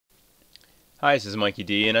Hi, this is Mikey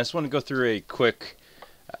D, and I just want to go through a quick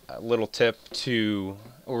little tip to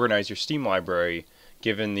organize your Steam library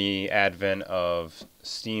given the advent of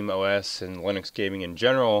Steam OS and Linux gaming in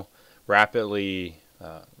general rapidly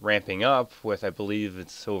ramping up with, I believe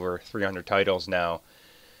it's over 300 titles now.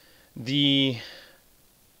 The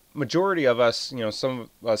majority of us, some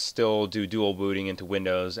of us still do dual booting into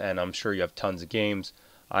Windows, and I'm sure you have tons of games.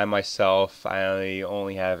 I myself, I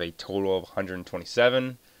only have a total of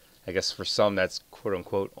 127. I guess for some that's quote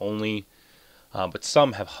unquote only, but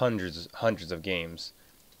some have hundreds of games.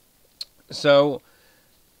 So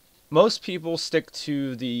most people stick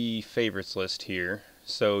to the favorites list here,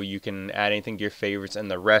 so you can add anything to your favorites,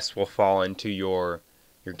 and the rest will fall into your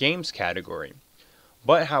games category.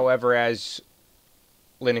 But however, as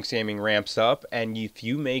Linux gaming ramps up, and if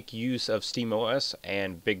you make use of SteamOS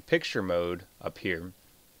and Big Picture mode up here,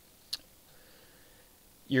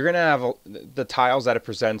 you're going to have the tiles that it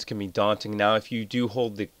presents can be daunting. Now, if you do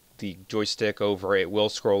hold the joystick over it, will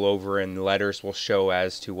scroll over and letters will show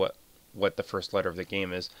as to what the first letter of the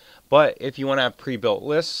game is. But if you want to have pre-built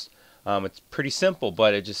lists, it's pretty simple,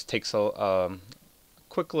 but it just takes a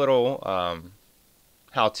quick little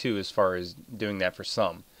how-to as far as doing that for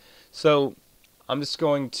some. So I'm just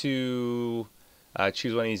going to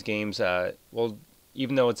choose one of these games. Well,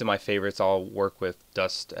 even though it's in my favorites, I'll work with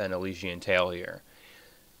Dust and Elysian Tail here.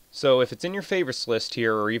 So if it's in your favorites list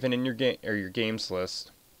here, or even in your games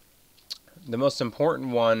list, the most important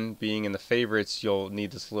one being in the favorites, you'll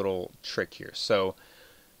need this little trick here. So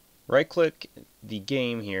right click the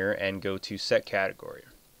game here and go to set category.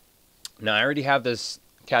 Now I already have this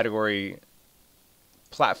category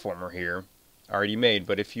platformer here already made,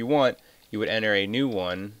 but if you want, you would enter a new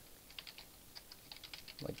one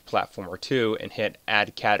like platformer 2 and hit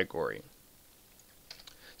add category.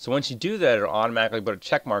 So once you do that, it'll automatically put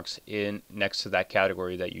check marks in next to that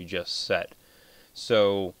category that you just set.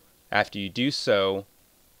 So after you do so,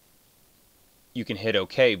 you can hit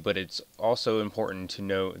OK, but it's also important to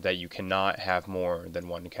note that you cannot have more than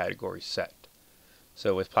one category set.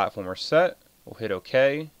 So with platformer set, we'll hit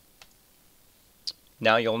OK.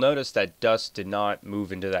 Now you'll notice that Dust did not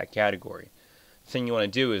move into that category. The thing you want to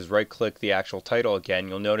do is right click the actual title again.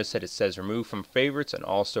 You'll notice that it says remove from favorites and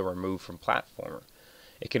also remove from platformer.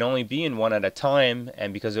 It can only be in one at a time,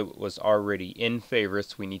 and because it was already in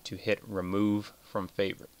favorites, we need to hit remove from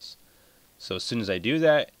favorites. So as soon as I do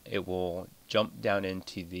that, it will jump down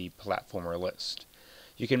into the platformer list.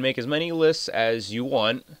 You can make as many lists as you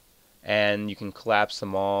want, and you can collapse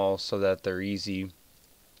them all so that they're easy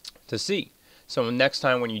to see. So next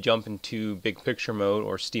time when you jump into Big Picture mode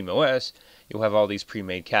or SteamOS, you'll have all these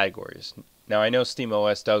pre-made categories. Now I know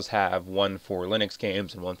SteamOS does have one for Linux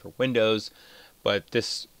games and one for Windows, but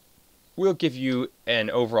this will give you an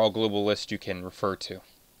overall global list you can refer to.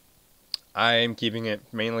 I'm keeping it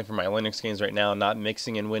mainly for my Linux games right now, not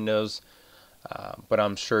mixing in Windows, but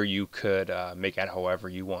I'm sure you could make it however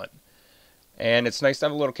you want. And it's nice to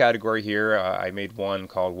have a little category here. I made one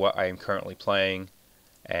called What I Am Currently Playing,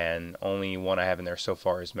 and only one I have in there so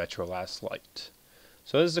far is Metro Last Light.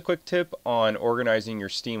 So this is a quick tip on organizing your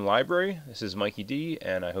Steam library. This is Mikey D,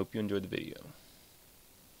 and I hope you enjoyed the video.